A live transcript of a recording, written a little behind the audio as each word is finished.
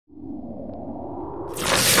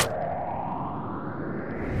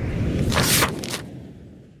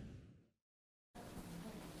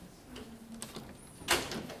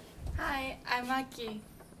I'm Maki.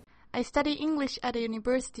 I study English at a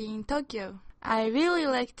university in Tokyo. I really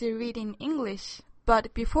like to read in English,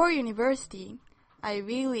 but before university, I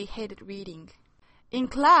really hated reading. In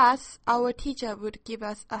class, our teacher would give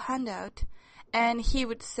us a handout, and he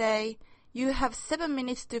would say, "You have 7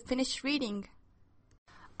 minutes to finish reading."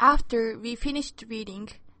 After we finished reading,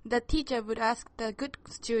 the teacher would ask the good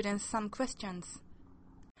students some questions.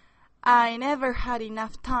 I never had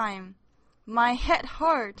enough time. My head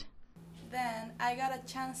hurt. Then I got a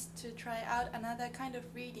chance to try out another kind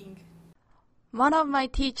of reading. One of my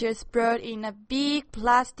teachers brought in a big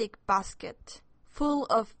plastic basket full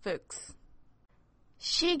of books.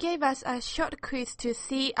 She gave us a short quiz to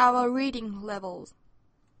see our reading levels.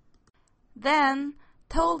 Then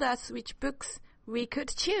told us which books we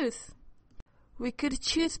could choose. We could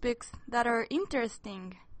choose books that are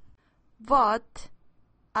interesting. But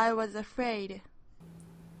I was afraid.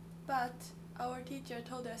 But our teacher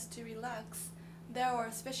told us to relax. There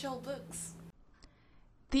were special books.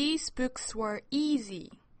 These books were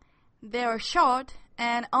easy. They were short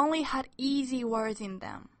and only had easy words in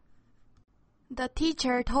them. The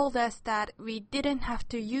teacher told us that we didn't have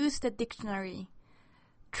to use the dictionary.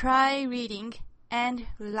 Try reading and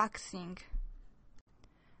relaxing.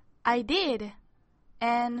 I did,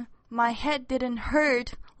 and my head didn't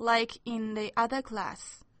hurt like in the other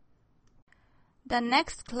class. The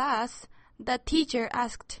next class, the teacher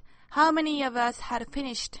asked how many of us had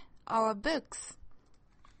finished our books.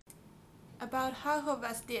 About half of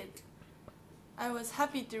us did. I was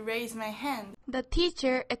happy to raise my hand. The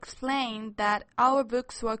teacher explained that our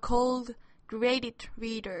books were called graded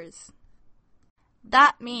readers.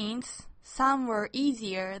 That means some were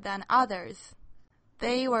easier than others.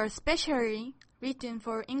 They were specially written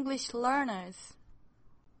for English learners.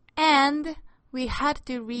 And we had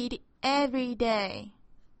to read every day.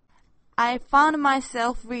 I found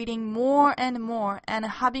myself reading more and more and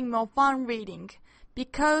having more fun reading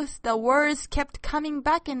because the words kept coming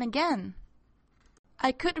back and again.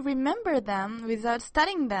 I could remember them without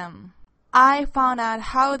studying them. I found out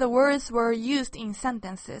how the words were used in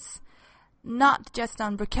sentences, not just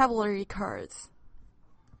on vocabulary cards.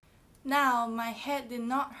 Now my head did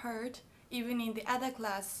not hurt even in the other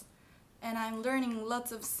class, and I'm learning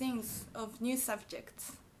lots of things of new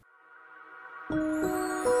subjects.